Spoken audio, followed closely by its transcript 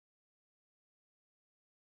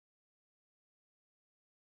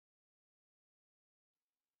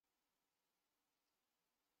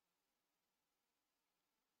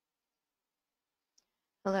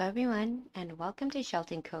Hello everyone, and welcome to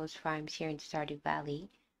Shelton Coast Farms here in Stardew Valley.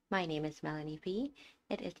 My name is Melanie V.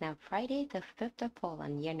 It is now Friday, the 5th of fall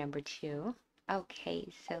on year number 2.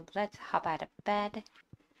 Okay, so let's hop out of bed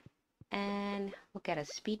and we'll get a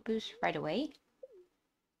speed boost right away.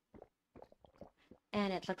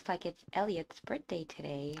 And it looks like it's Elliot's birthday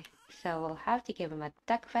today, so we'll have to give him a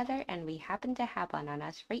duck feather, and we happen to have one on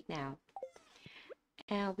us right now.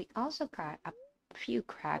 And we also got a few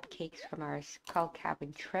crab cakes from our skull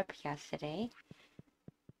cabin trip yesterday.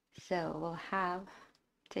 So we'll have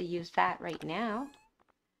to use that right now.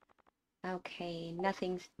 Okay,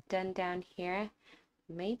 nothing's done down here.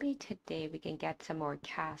 Maybe today we can get some more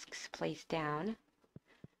casks placed down.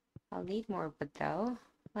 I'll need more wood though.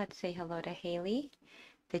 Let's say hello to Haley.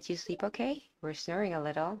 Did you sleep okay? We're snoring a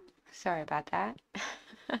little. Sorry about that.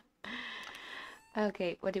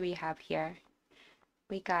 Okay, what do we have here?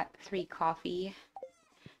 We got 3 coffee.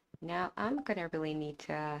 Now I'm gonna really need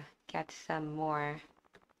to get some more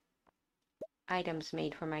items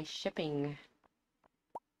made for my shipping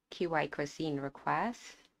QI cuisine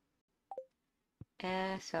requests.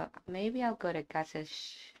 So maybe I'll go to Gus's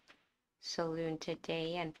saloon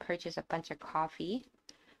today and purchase a bunch of coffee.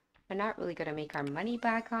 We're not really going to make our money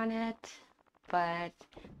back on it, but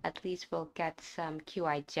at least we'll get some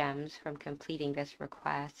QI gems from completing this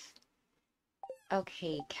request.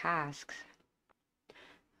 Okay, casks.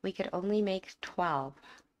 We could only make 12.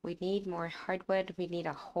 We need more hardwood. We need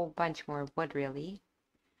a whole bunch more wood, really.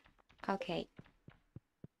 Okay.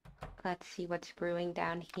 Let's see what's brewing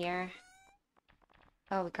down here.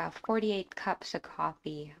 Oh, we got 48 cups of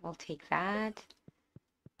coffee. We'll take that.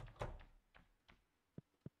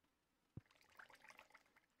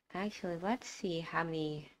 Actually, let's see how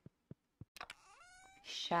many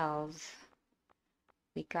shells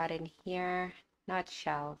we got in here. Not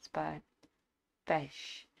shells, but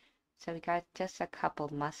fish. So we got just a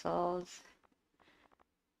couple mussels.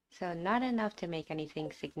 So not enough to make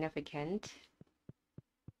anything significant.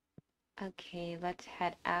 Okay, let's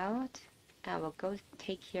head out and we'll go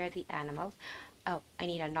take care of the animals. Oh, I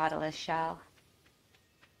need a nautilus shell.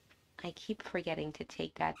 I keep forgetting to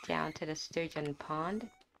take that down to the sturgeon pond.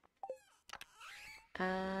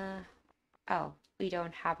 Oh, we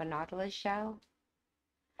don't have a nautilus shell?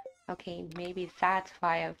 Okay, maybe that's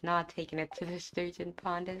why I've not taken it to the sturgeon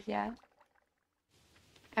pond as yet.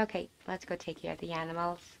 Okay, let's go take care of the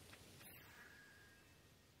animals.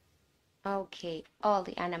 Okay, all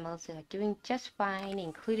the animals are doing just fine,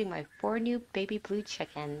 including my 4 new baby blue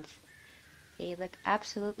chickens. They look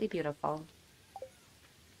absolutely beautiful.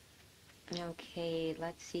 Okay,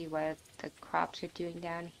 let's see what the crops are doing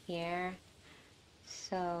down here.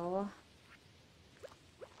 So,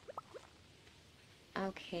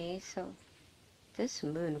 okay, so this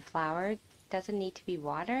moonflower doesn't need to be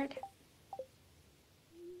watered.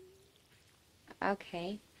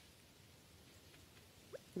 Okay.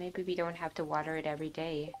 Maybe we don't have to water it every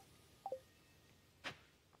day.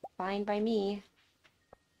 Fine by me.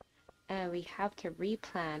 And we have to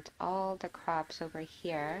replant all the crops over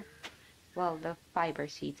here. Well, the fiber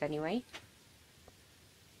seeds anyway.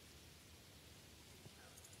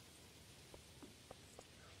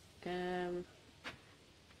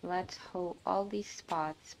 Let's hoe all these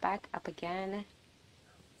spots back up again.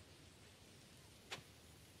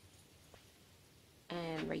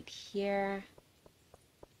 And right here.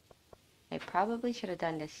 I probably should have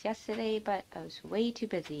done this yesterday, but I was way too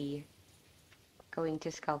busy going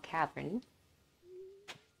to Skull Cavern.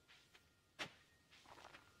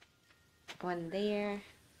 One there,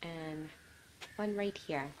 and one right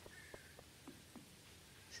here.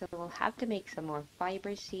 So we'll have to make some more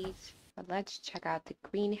fiber seeds, but let's check out the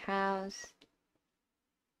greenhouse.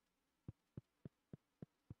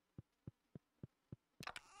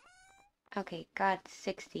 Okay, got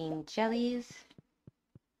 16 jellies.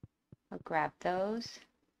 I'll grab those.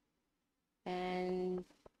 And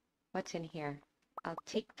what's in here? I'll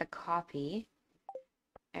take the coffee.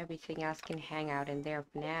 Everything else can hang out in there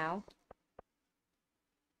for now.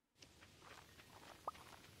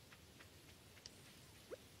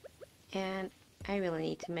 And I really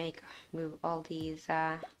need to move all these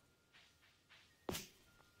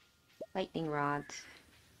lightning rods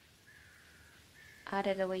out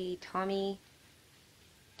of the way, Tommy.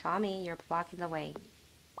 Tommy, you're blocking the way.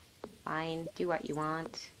 Fine, do what you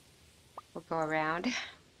want. We'll go around.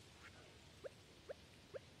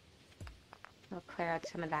 We'll clear out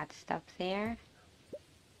some of that stuff there.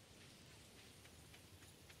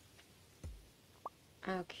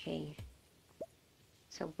 Okay.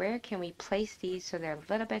 So where can we place these so they're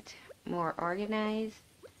a little bit more organized?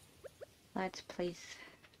 Let's place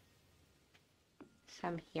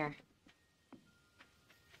some here.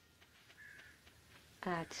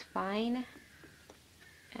 That's fine.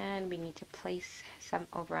 And we need to place some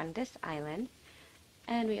over on this island.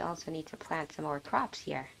 And we also need to plant some more crops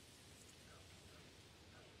here.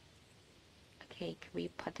 Okay, can we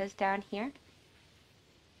put this down here?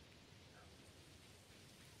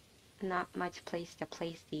 Not much place to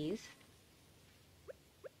place these.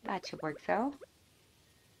 That should work though.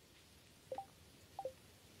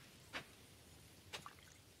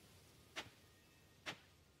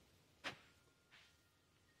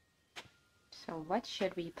 So what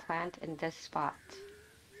should we plant in this spot?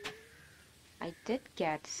 I did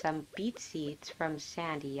get some beet seeds from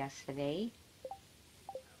Sandy yesterday.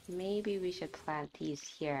 Maybe we should plant these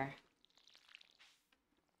here.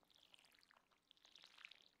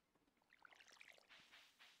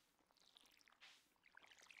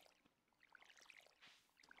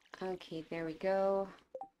 Okay, there we go.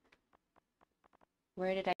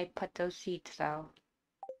 Where did I put those seeds though?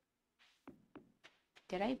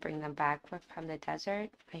 Did I bring them back from the desert?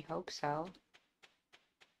 I hope so.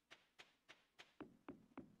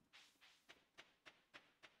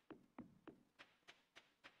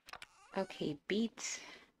 Okay, beets.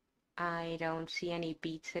 I don't see any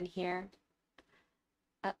beets in here.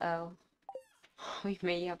 Uh-oh. We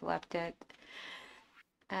may have left it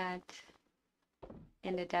at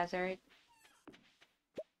in the desert.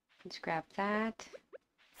 Let's grab that.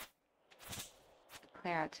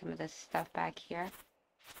 Clear out some of this stuff back here.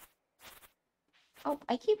 Oh,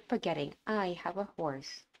 I keep forgetting. I have a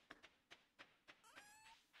horse.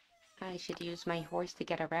 I should use my horse to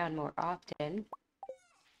get around more often.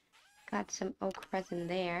 Got some oak resin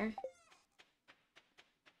there.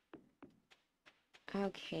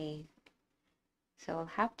 Okay. So I'll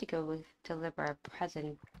have to go deliver a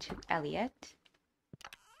present to Elliot.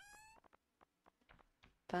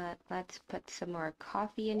 But let's put some more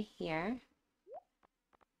coffee in here.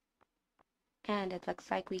 And it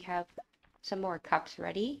looks like we have some more cups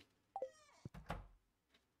ready.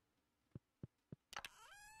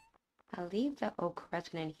 I'll leave the oak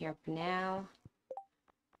resin in here for now.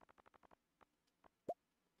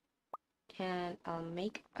 And I'll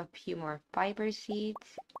make a few more fiber seeds.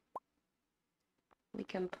 We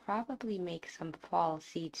can probably make some fall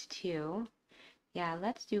seeds too. Yeah,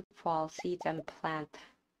 let's do fall seeds and plant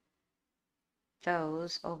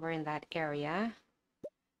those over in that area.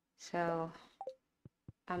 So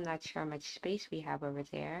I'm not sure how much space we have over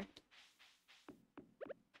there.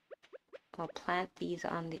 We'll plant these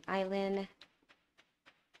on the island.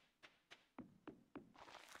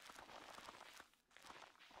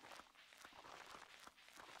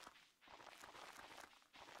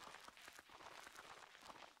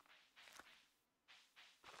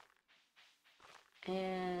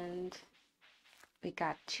 And we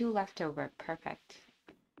got 2 left over. Perfect.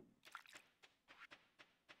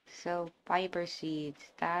 So fiber seeds,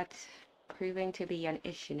 that's proving to be an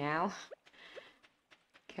issue now.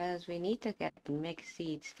 Because we need to get mixed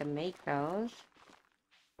seeds to make those.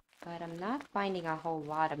 But I'm not finding a whole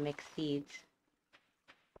lot of mixed seeds.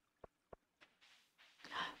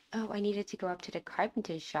 Oh, I needed to go up to the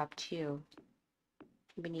carpenter's shop too.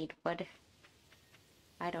 We need wood.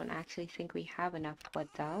 I don't actually think we have enough wood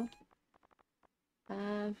though.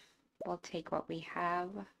 We'll take what we have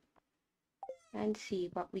and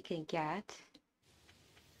see what we can get.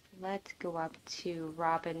 Let's go up to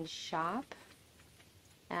Robin's shop.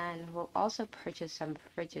 And we'll also purchase some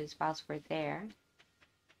fridges whilst we're there.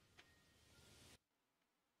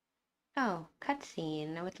 Oh,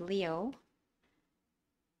 cutscene with Leo.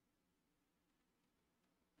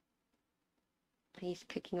 He's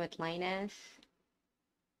cooking with Linus.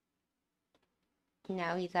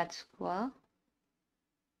 Now he's at school.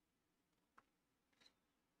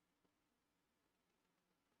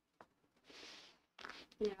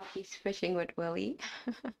 Now he's fishing with Willie.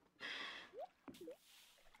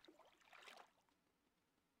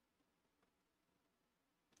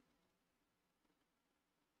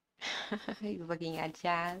 He's looking at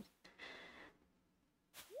Jazz.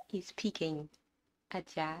 He's peeking at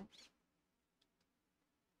Jazz.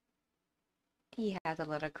 He has a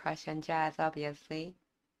little crush on Jazz, obviously.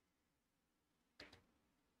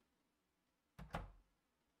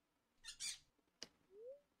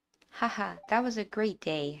 Haha, that was a great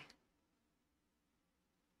day.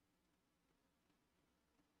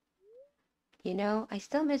 You know, I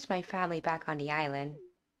still miss my family back on the island.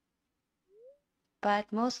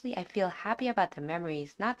 But mostly I feel happy about the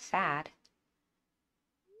memories, not sad.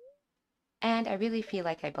 And I really feel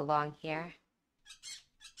like I belong here.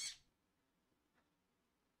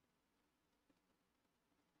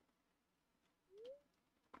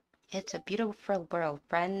 It's a beautiful world,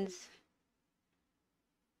 friends.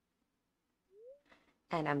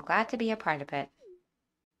 and I'm glad to be a part of it.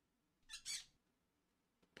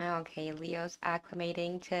 Okay, Leo's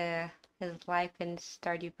acclimating to his life in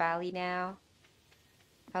Stardew Valley now.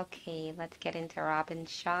 Okay, let's get into Robin's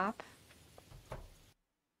shop.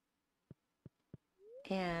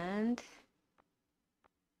 And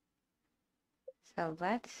so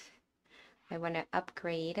I want to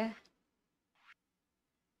upgrade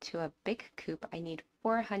to a big coop. I need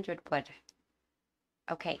 400 wood.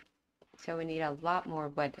 Okay, so we need a lot more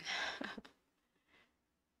wood.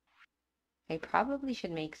 I probably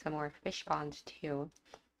should make some more fish ponds too.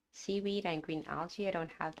 Seaweed and green algae, I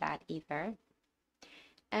don't have that either.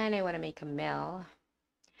 And I want to make a mill.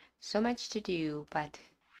 So much to do, but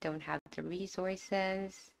don't have the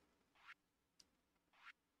resources.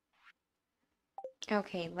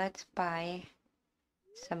 Okay, let's buy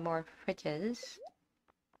some more fridges.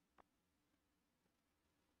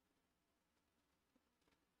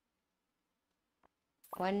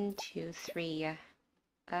 1, 2, 3.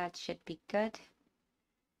 That should be good.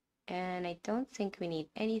 And I don't think we need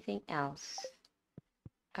anything else.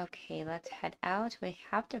 Okay, let's head out. We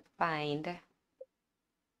have to find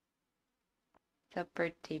the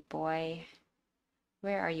birthday boy.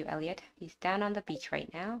 Where are you, Elliot? He's down on the beach right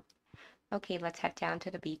now. Okay, let's head down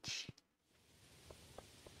to the beach.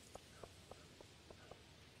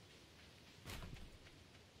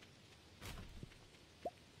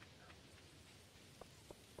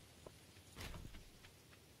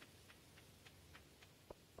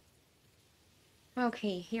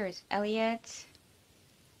 Okay, here's Elliot.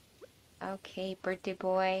 Okay, birthday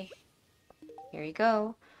boy. Here you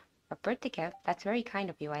go. A birthday gift. That's very kind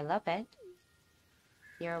of you. I love it.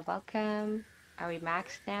 You're welcome. Are we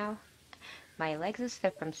maxed now? My legs are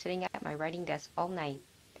stiff from sitting at my writing desk all night.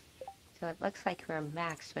 So it looks like we're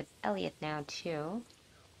maxed with Elliot now too.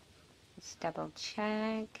 Let's double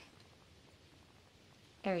check.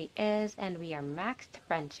 There he is, and we are maxed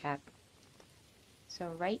friendship. So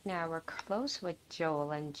right now we're close with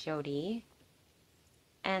Joel and Jody.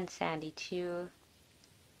 And Sandy too.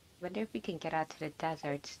 Wonder if we can get out to the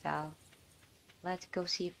desert still. Let's go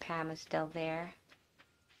see if Pam is still there.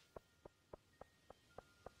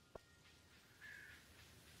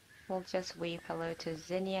 We'll just wave hello to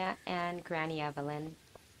Zinnia and Granny Evelyn.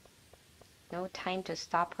 No time to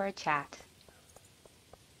stop for a chat.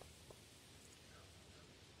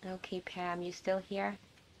 Okay, Pam, you still here?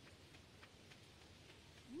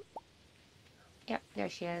 Yep, there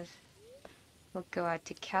she is. We'll go out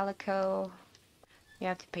to Calico. You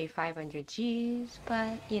have to pay 500 G's,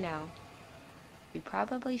 but, you know, we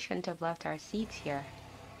probably shouldn't have left our seeds here.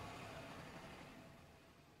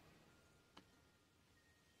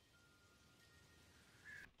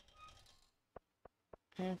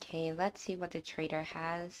 Okay, let's see what the trader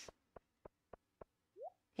has.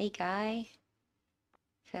 Hey, guy.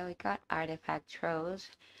 So we got artifact troves.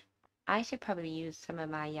 I should probably use some of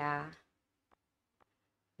my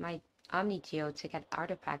Omnigeo to get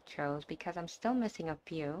artifact troves because I'm still missing a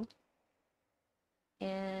few.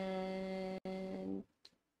 And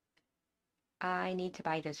I need to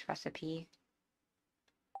buy this recipe.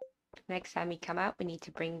 Next time we come out, we need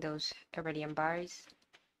to bring those iridium bars.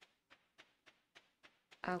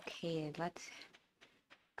 Okay, let's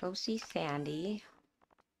go see Sandy.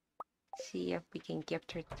 See if we can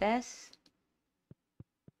gift her this.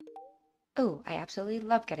 Oh, I absolutely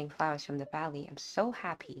love getting flowers from the valley. I'm so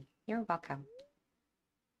happy. You're welcome.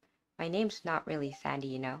 My name's not really Sandy,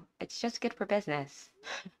 you know. It's just good for business.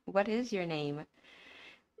 What is your name?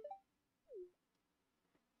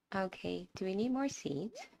 Okay, do we need more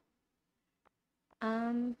seeds?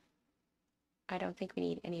 I don't think we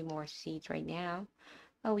need any more seeds right now.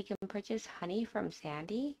 Oh, we can purchase honey from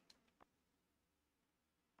Sandy?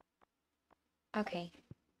 Okay.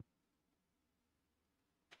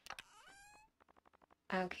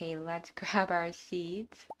 Okay, let's grab our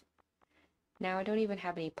seeds. Now I don't even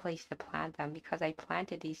have any place to plant them because I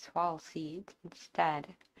planted these fall seeds instead.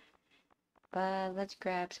 But let's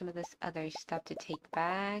grab some of this other stuff to take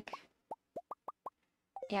back.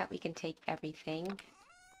 Yeah, we can take everything.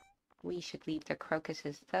 We should leave the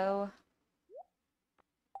crocuses though.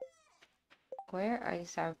 Where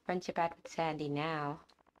is our friendship at with Sandy now?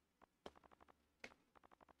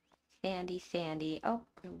 Sandy, Sandy. Oh,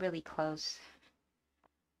 we're really close.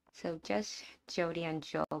 So just Jody and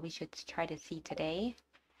Joel we should try to see today.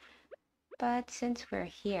 But since we're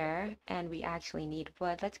here and we actually need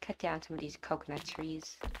wood, let's cut down some of these coconut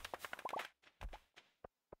trees.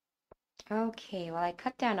 Okay, well I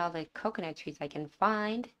cut down all the coconut trees I can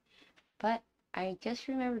find, but I just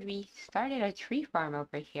remembered we started a tree farm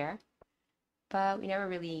over here, but we never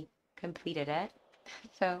really completed it.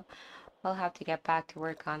 So We'll have to get back to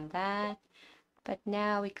work on that. But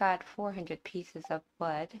now we got 400 pieces of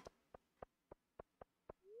wood.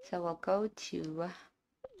 So we'll go to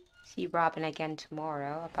see Robin again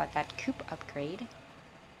tomorrow about that coop upgrade.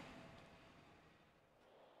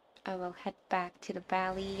 I will head back to the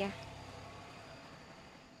valley.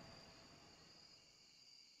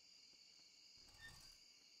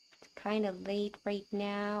 It's kind of late right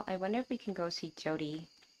now. I wonder if we can go see Jody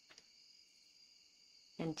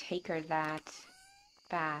and take her that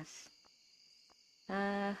bath.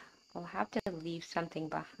 We'll have to leave something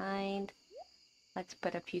behind. Let's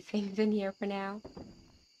put a few things in here for now.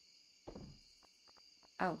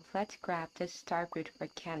 Oh, let's grab this starfruit for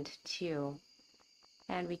Kent too.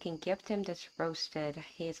 And we can gift him this roasted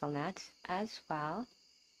hazelnut as well.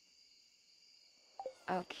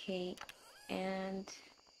 Okay, and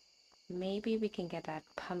maybe we can get that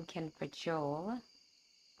pumpkin for Joel.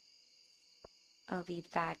 I'll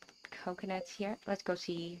leave that coconuts here. Let's go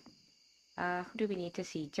see, who do we need to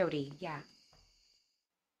see? Jody, yeah.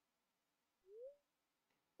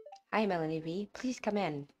 Hi, Melanie V. Please come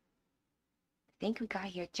in. I think we got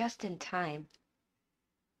here just in time.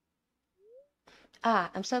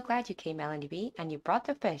 Ah, I'm so glad you came, Melanie V, and you brought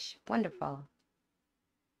the fish. Wonderful.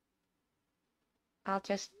 I'll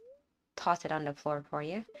just toss it on the floor for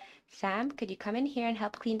you. Sam, could you come in here and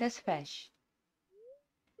help clean this fish?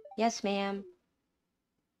 Yes, ma'am.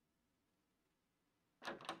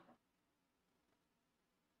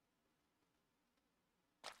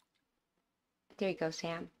 There you go,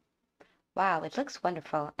 Sam. Wow, it looks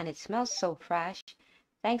wonderful, and it smells so fresh.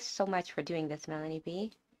 Thanks so much for doing this, Melanie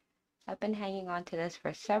B. I've been hanging on to this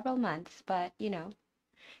for several months, but, you know,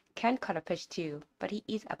 Ken caught a fish too, but he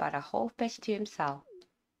eats about a whole fish to himself.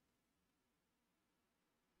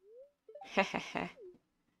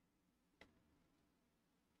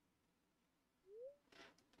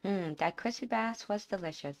 That crispy bass was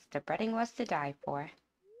delicious. The breading was to die for.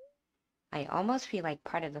 I almost feel like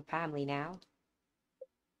part of the family now.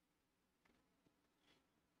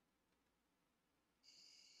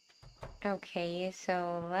 Okay,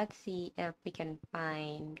 so let's see if we can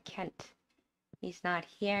find Kent. He's not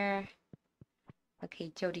here.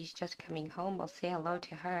 Okay, Jody's just coming home. We'll say hello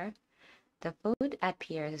to her. The food at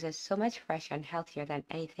Pierre's is so much fresher and healthier than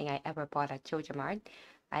anything I ever bought at Joja Mart.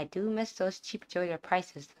 I do miss those cheap Joja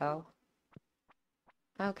prices, though.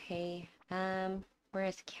 Okay, where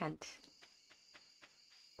is Kent?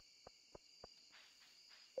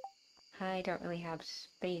 I don't really have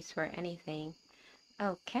space for anything.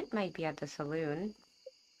 Oh, Kent might be at the saloon.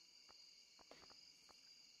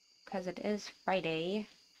 Because it is Friday.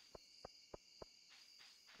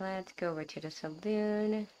 Let's go over to the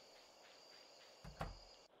saloon.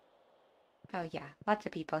 Oh yeah, lots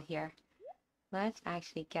of people here. Let's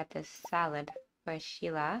actually get this salad for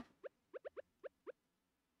Sheila.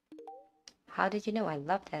 How did you know I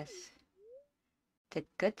love this? The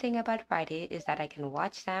good thing about Friday is that I can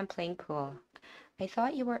watch Sam playing pool. I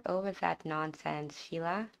thought you were over that nonsense,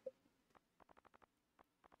 Sheila.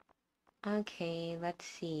 Okay, let's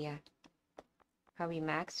see. Are we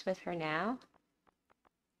maxed with her now?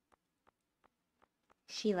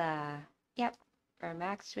 Sheila. Yep, we're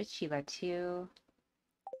maxed with Sheila too.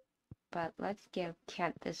 But let's give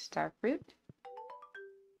Kent this star fruit.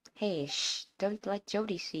 Hey, shh, don't let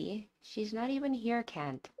Jody see. She's not even here,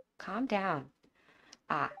 Kent. Calm down.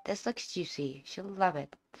 Ah, this looks juicy. She'll love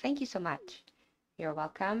it. Thank you so much. You're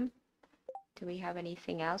welcome. Do we have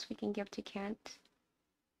anything else we can give to Kent?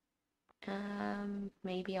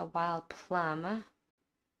 Maybe a wild plum.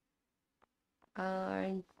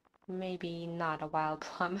 Or maybe not a wild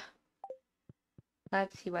plum.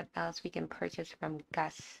 Let's see what else we can purchase from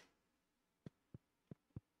Gus.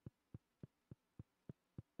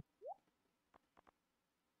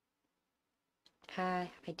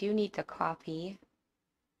 I do need the coffee.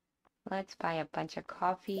 Let's buy a bunch of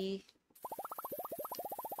coffee.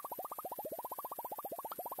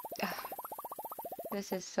 Ugh,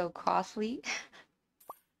 this is so costly.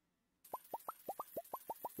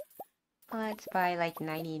 Let's buy like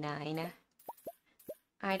 99.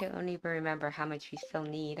 I don't even remember how much we still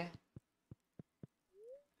need.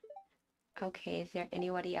 Okay, is there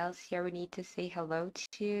anybody else here we need to say hello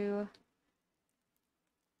to?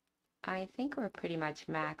 I think we're pretty much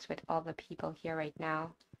maxed with all the people here right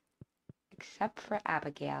now. Except for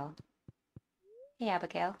Abigail. Hey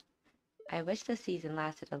Abigail. I wish the season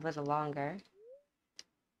lasted a little longer.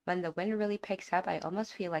 When the wind really picks up, I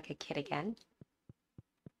almost feel like a kid again.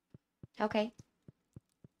 Okay.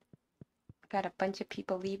 Got a bunch of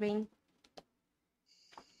people leaving.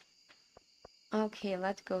 Okay,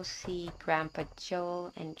 let's go see Grandpa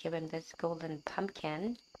Joel and give him this golden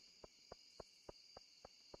pumpkin.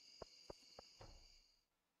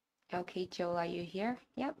 Okay, Joel, are you here?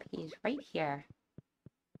 Yep, he's right here.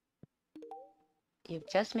 You've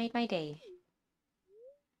just made my day.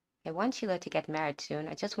 I want Sheila to get married soon.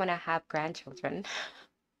 I just want to have grandchildren.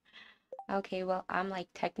 Okay, well, I'm like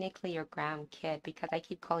technically your grandkid because I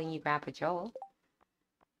keep calling you Grandpa Joel.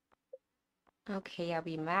 Okay, are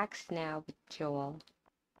we maxed now with Joel?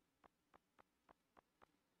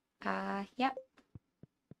 Yep.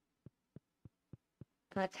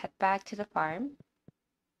 Let's head back to the farm.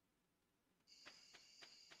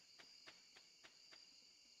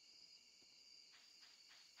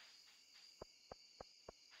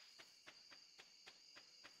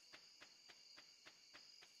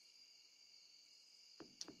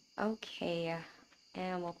 Okay,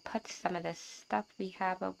 and we'll put some of this stuff we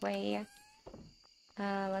have away.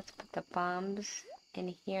 Let's put the bombs in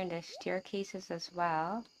here in the staircases as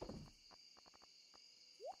well.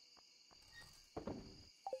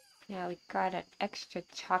 Now we got an extra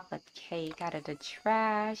chocolate cake out of the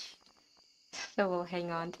trash, so we'll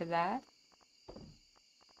hang on to that.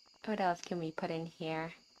 What else can we put in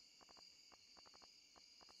here?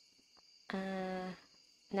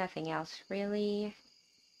 Nothing else really.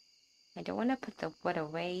 I don't want to put the wood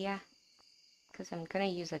away because I'm gonna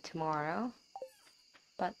use it tomorrow.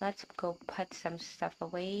 But let's go put some stuff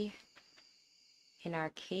away in our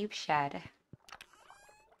cave shed.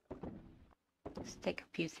 Stick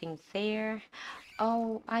a few things there.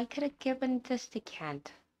 Oh, I could have given this to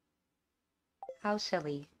Kent. How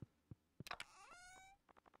silly.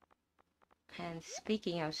 And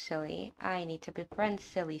speaking of silly, I need to befriend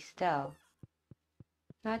Silly still.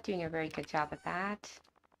 Not doing a very good job at that.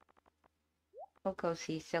 We'll go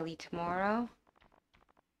see Silly tomorrow.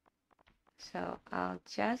 So I'll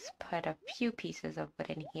just put a few pieces of wood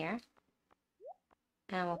in here.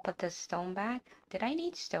 And we'll put the stone back. Did I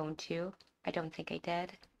need stone too? I don't think I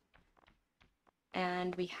did.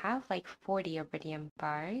 And we have like 40 iridium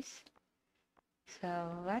bars. So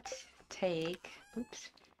let's take,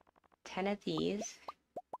 10 of these.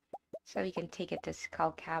 So we can take it to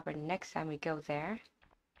Skull Cavern next time we go there.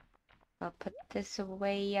 I'll put this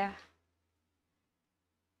away.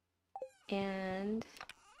 And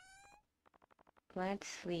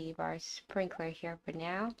let's leave our sprinkler here for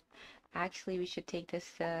now. Actually, we should take this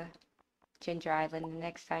to Ginger Island the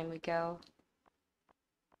next time we go.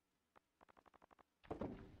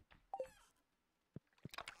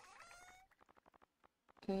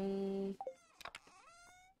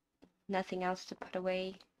 Nothing else to put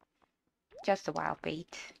away. Just a wild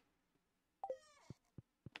bait.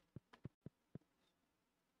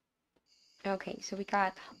 Okay, so we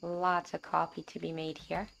got lots of coffee to be made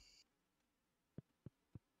here.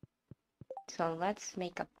 So let's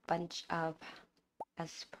make a bunch of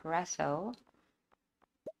espresso.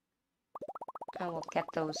 And we'll get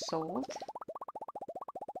those sold.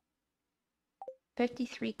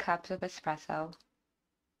 53 cups of espresso.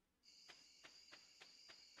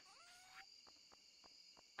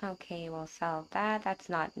 Okay, we'll sell that. That's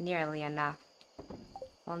not nearly enough.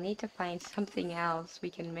 We'll need to find something else we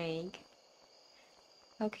can make.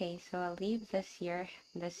 Okay, so I'll leave this here,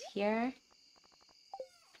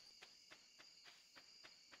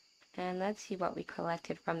 and let's see what we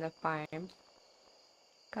collected from the farm.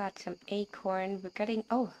 Got some acorn. We're getting,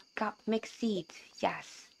 oh, got mixed seeds.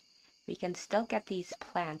 Yes, we can still get these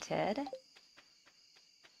planted.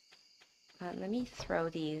 Let me throw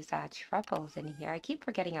these truffles in here. I keep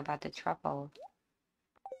forgetting about the truffle.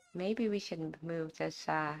 Maybe we should move this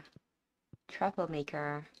truffle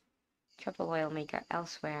oil maker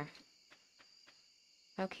elsewhere.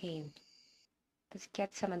 Okay, let's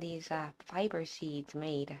get some of these fiber seeds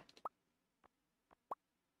made.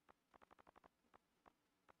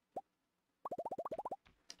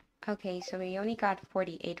 Okay, so we only got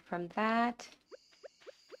 48 from that,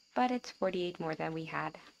 but it's 48 more than we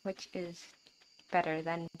had, which is better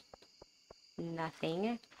than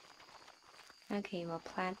nothing. Okay, we'll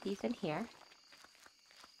plant these in here.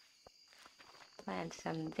 Plant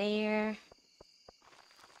some there.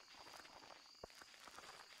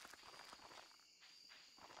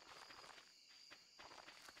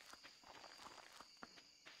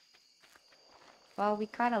 Well, we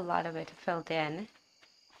got a lot of it filled in.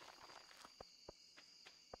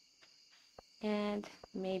 And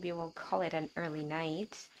maybe we'll call it an early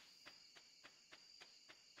night.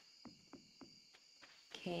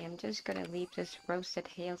 Okay, I'm just gonna leave this roasted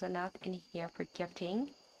hazelnut in here for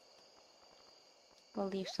gifting. We'll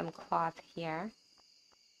leave some cloth here.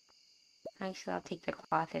 Actually, I'll take the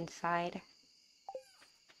cloth inside.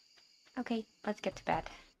 Okay, let's get to bed.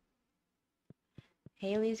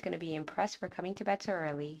 Haley's gonna be impressed for coming to bed so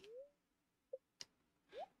early.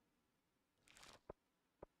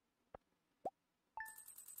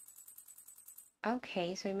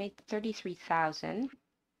 Okay, so we made 33,000.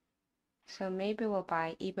 So maybe we'll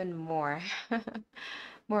buy even more.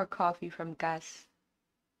 More coffee from Gus.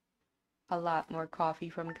 A lot more coffee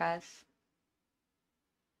from Gus.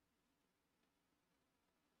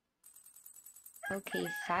 Okay,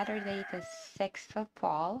 Saturday the 6th of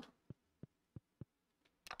fall.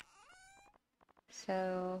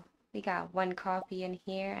 So we got one coffee in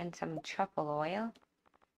here and some truffle oil.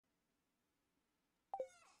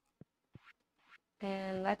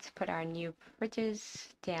 And let's put our new fridges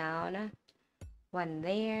down. One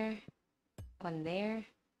there, one there,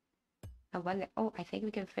 and one there. Oh, I think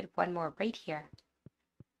we can fit one more right here.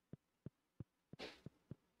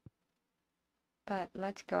 But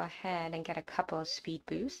let's go ahead and get a couple of speed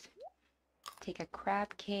boosts. Take a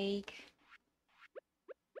crab cake.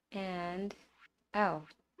 And, oh,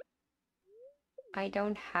 I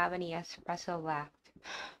don't have any espresso left.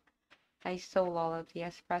 I sold all of the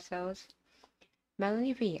espressos.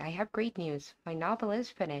 Melanie V, I have great news. My novel is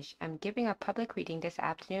finished. I'm giving a public reading this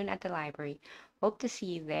afternoon at the library. Hope to see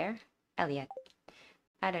you there. Elliot.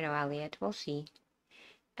 I don't know, Elliot. We'll see.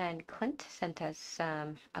 And Clint sent us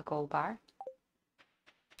a gold bar.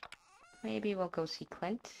 Maybe we'll go see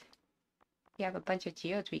Clint. We have a bunch of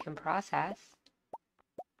geodes we can process.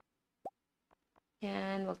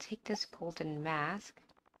 And we'll take this golden mask.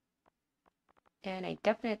 And I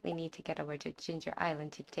definitely need to get over to Ginger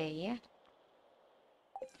Island today.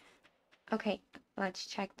 Okay, let's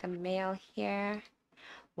check the mail here.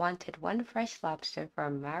 Wanted one fresh lobster for a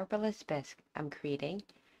marvelous bisque I'm creating.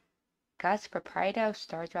 Gus, proprietor of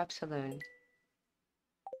Stardrop Saloon.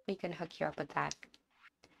 We can hook you up with that.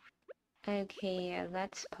 Okay,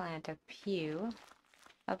 let's plant a few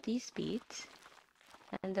of these beets.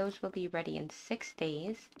 And those will be ready in 6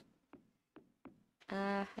 days.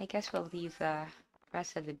 I guess we'll leave the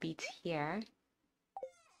rest of the beets here.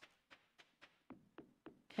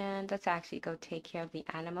 And let's actually go take care of the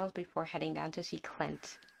animals before heading down to see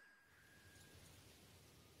Clint.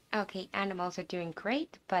 Okay, animals are doing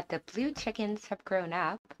great, but the blue chickens have grown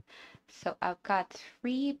up. So I've got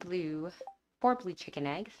 4 blue chicken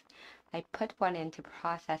eggs. I put one in to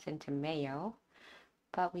process into mayo.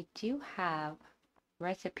 But we do have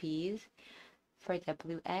recipes for the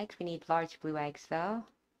blue eggs. We need large blue eggs though.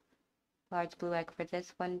 Large blue egg for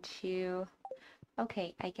this one too.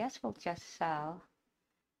 Okay, I guess we'll just sell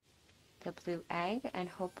the blue egg and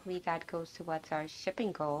hopefully that goes towards our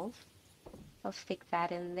shipping goals. I'll stick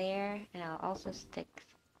that in there and I'll also stick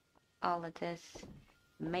all of this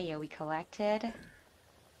mayo we collected.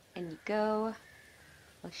 In you go.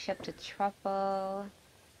 We'll ship the truffle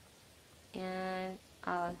and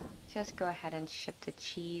I'll just go ahead and ship the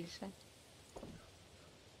cheese.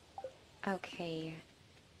 Okay,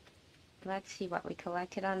 let's see what we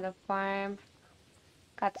collected on the farm.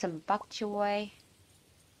 Got some bok choy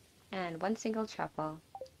and one single truffle.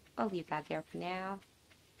 I'll leave that there for now.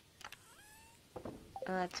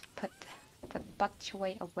 Let's put the bok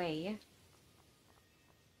choy away.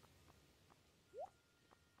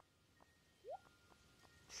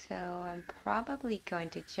 So I'm probably going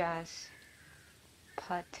to just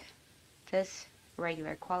put this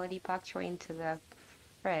regular quality bok choy into the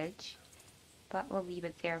fridge. But we'll leave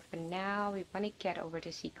it there for now. We want to get over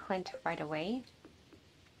to see Clint right away.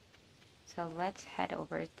 So let's head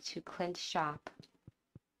over to Clint's shop.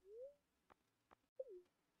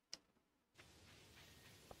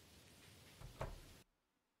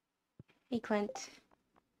 Hey Clint.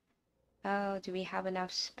 Oh, do we have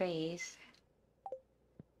enough space?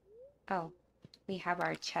 Oh, we have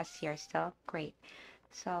our chest here still. Great.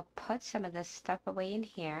 So I'll put some of this stuff away in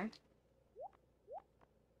here.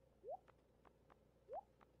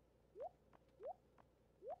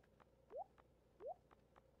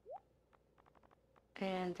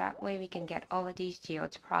 And that way we can get all of these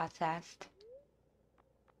geodes processed.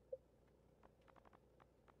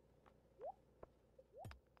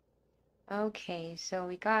 Okay, so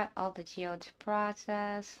we got all the geodes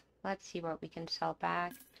processed. Let's see what we can sell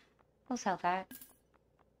back. We'll sell that.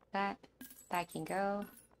 That can go.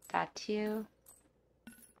 That too.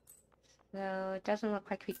 So it doesn't look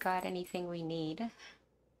like we got anything we need.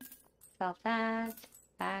 Sell that.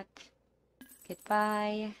 That.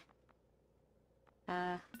 Goodbye.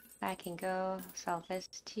 That can go. Sell this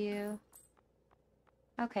too.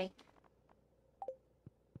 Okay.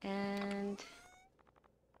 And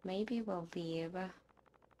maybe we'll leave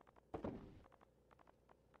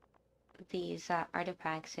these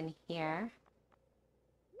artifacts in here.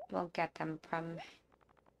 We'll get them from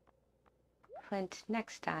Clint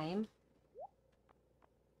next time.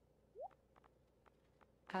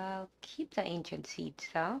 I'll keep the ancient seeds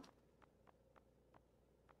though.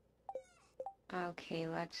 Okay,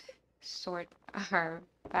 let's sort our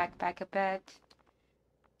backpack a bit.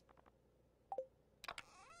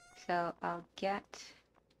 So I'll get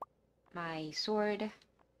my sword,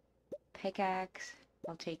 pickaxe,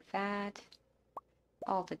 I'll take that.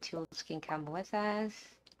 All the tools can come with us.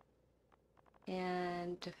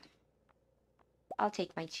 And I'll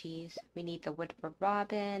take my cheese. We need the wood for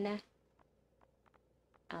Robin.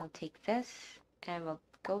 I'll take this and we'll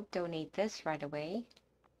go donate this right away.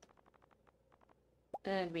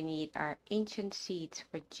 And we need our ancient seeds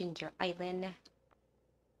for Ginger Island.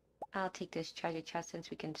 I'll take this treasure chest since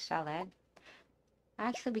we can sell it.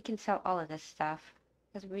 Actually, we can sell all of this stuff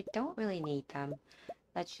because we don't really need them.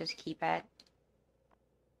 Let's just keep it.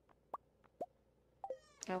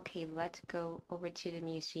 Okay, let's go over to the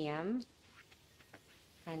museum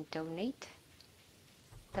and donate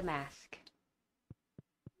the mask.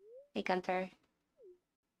 Hey, Gunther.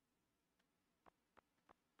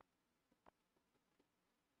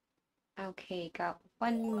 Okay, got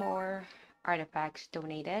one more artifacts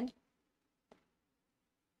donated.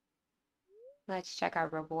 Let's check our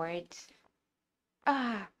rewards.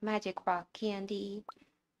 Ah, magic rock candy.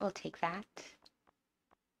 We'll take that.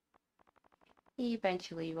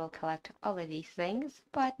 Eventually we'll collect all of these things,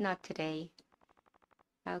 but not today.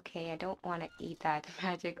 Okay, I don't want to eat that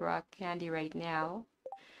magic rock candy right now.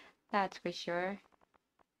 That's for sure.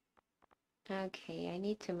 Okay, I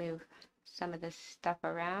need to move some of this stuff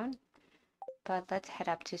around, but let's head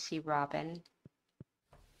up to see Robin.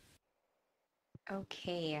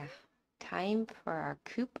 Okay, time for our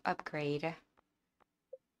coop upgrade.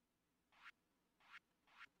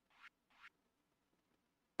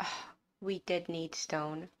 Oh, we did need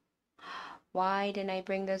stone. Why didn't I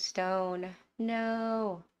bring the stone?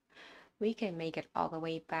 No. We can make it all the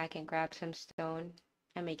way back and grab some stone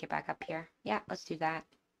and make it back up here. Yeah, let's do that.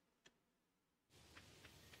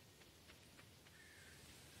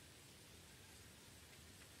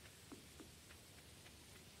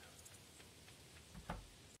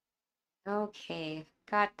 Okay,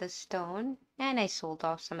 got the stone, and I sold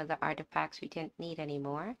off some of the artifacts we didn't need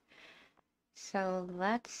anymore. So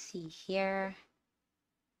let's see here.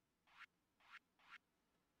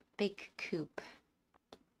 Big coop.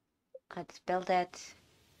 Let's build it.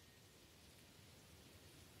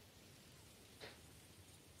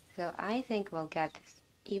 So I think we'll get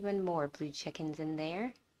even more blue chickens in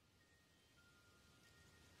there.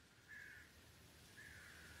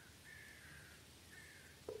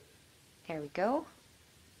 There we go.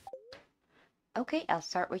 Okay, I'll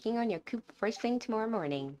start working on your coop first thing tomorrow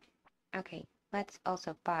morning. Okay, let's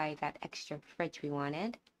also buy that extra fridge we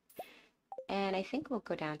wanted. And I think we'll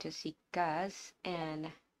go down to see Gus and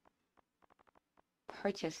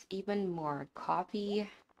purchase even more coffee.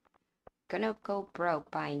 Gonna go broke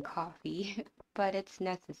buying coffee, but it's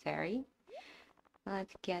necessary.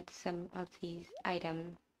 Let's get some of these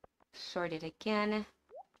items sorted again.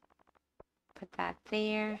 Put that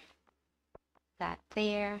there. That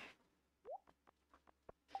there.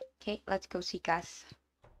 Okay, let's go see Gus.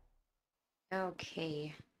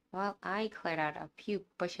 Okay, well, I cleared out a few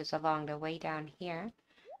bushes along the way down here,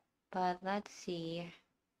 but let's see.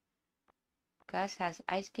 Gus has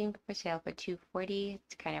ice cream for sale for $2.40.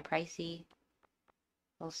 It's kind of pricey.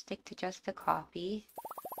 We'll stick to just the coffee.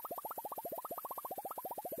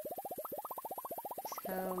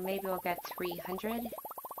 So maybe we'll get 300.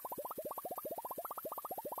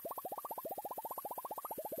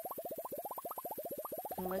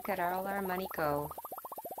 And look at all our money go.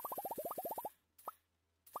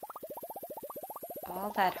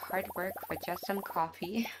 All that hard work for just some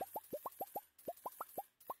coffee.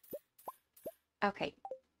 Okay,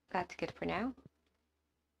 that's good for now.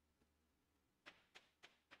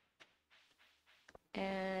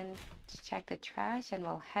 And let's check the trash and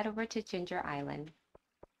we'll head over to Ginger Island.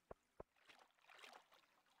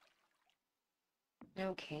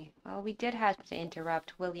 Okay, well, we did have to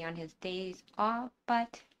interrupt Willie on his days off,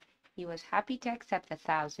 but he was happy to accept the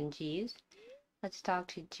 1,000 G's. Let's talk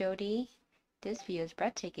to Jody. This view is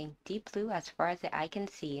breathtaking. Deep blue as far as the eye can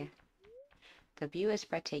see. The view is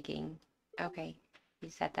breathtaking. Okay, you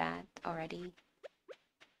said that already.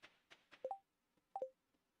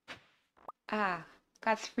 Ah,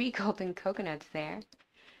 got 3 golden coconuts there.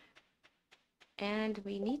 And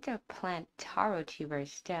we need to plant taro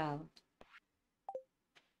tubers still.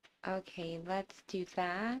 Okay, let's do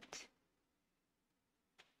that.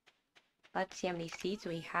 Let's see how many seeds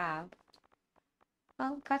we have.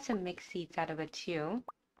 Well, got some mixed seeds out of it too.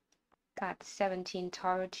 Got 17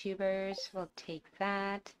 taro tubers. We'll take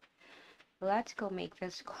that. Let's go make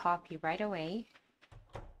this coffee right away.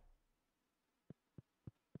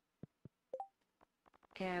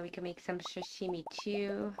 And we can make some sashimi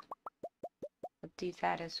too. We'll do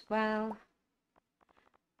that as well.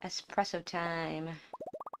 Espresso time.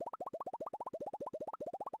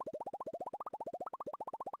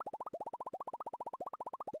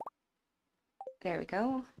 There we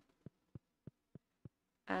go.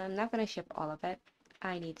 I'm not gonna ship all of it.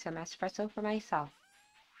 I need some espresso for myself.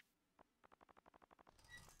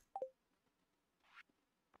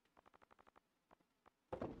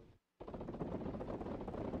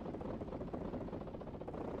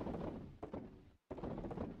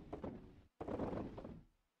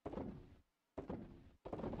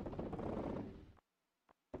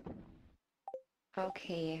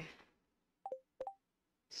 Okay.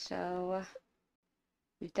 So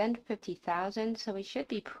we've done 50,000, so we should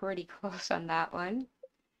be pretty close on that one.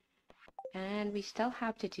 And we still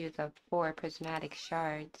have to do the 4 prismatic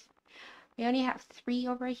shards. We only have 3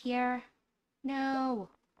 over here. No!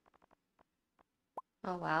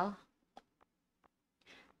 Oh well.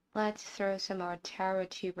 Let's throw some more taro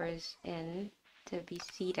tubers in to be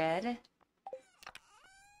seeded.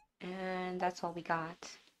 And that's all we got.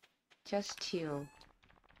 Just 2.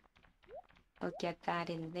 We'll get that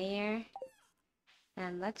in there.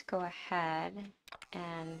 And let's go ahead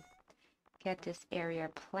and get this area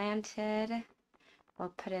planted.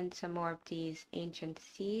 We'll put in some more of these ancient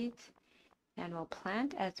seeds. And we'll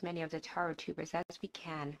plant as many of the taro tubers as we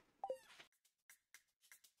can.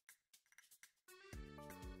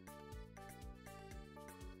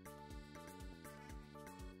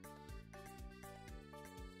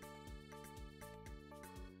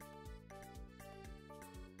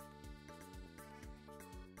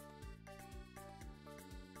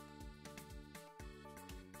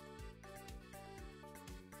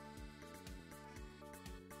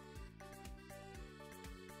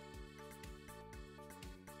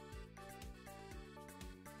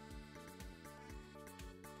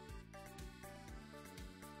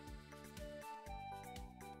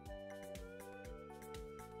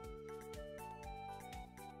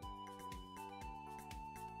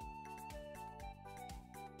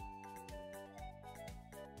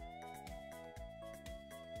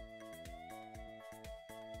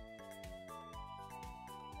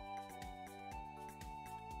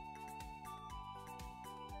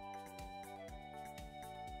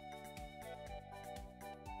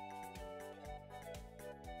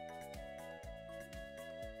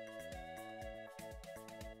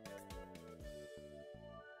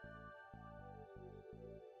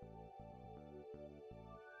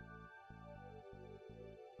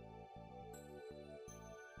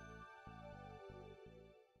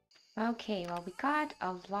 Okay, well we got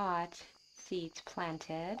a lot seeds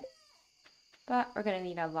planted, but we're gonna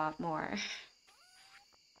need a lot more.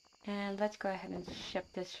 And let's go ahead and ship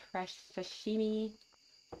this fresh sashimi.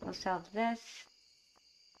 We'll sell this.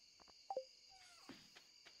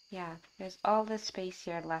 Yeah, there's all the space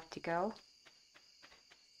here left to go.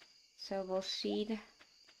 So we'll seed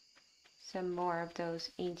some more of those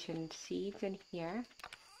ancient seeds in here.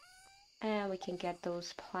 And we can get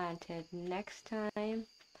those planted next time.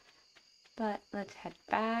 But let's head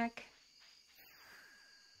back.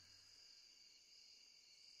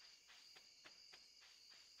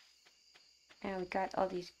 And we got all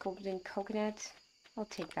these golden coconuts. I'll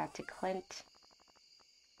take that to Clint.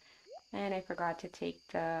 And I forgot to take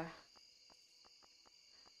the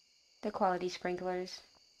quality sprinklers.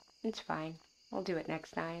 It's fine. We'll do it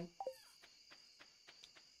next time.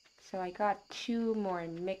 So I got 2 more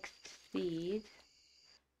mixed seeds.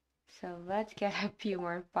 So let's get a few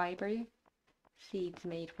more fiber seeds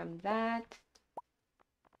made from that.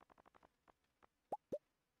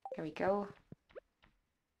 There we go.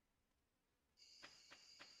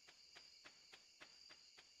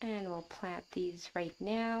 And we'll plant these right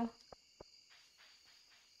now.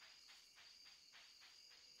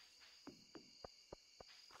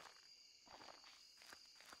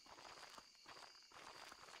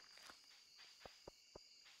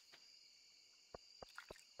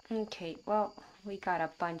 Okay, well, we got a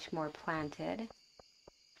bunch more planted.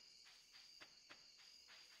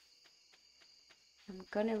 I'm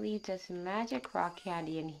gonna leave this magic rock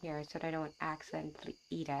candy in here so that I don't accidentally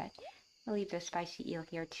eat it. I'll leave the spicy eel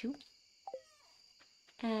here too.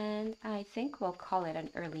 And I think we'll call it an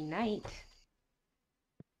early night.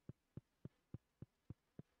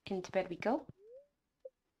 Into bed we go.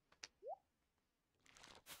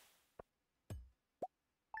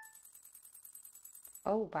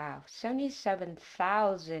 Oh wow,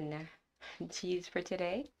 77,000 G's for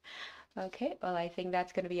today. Okay, well I think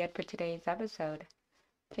that's going to be it for today's episode.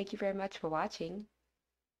 Thank you very much for watching.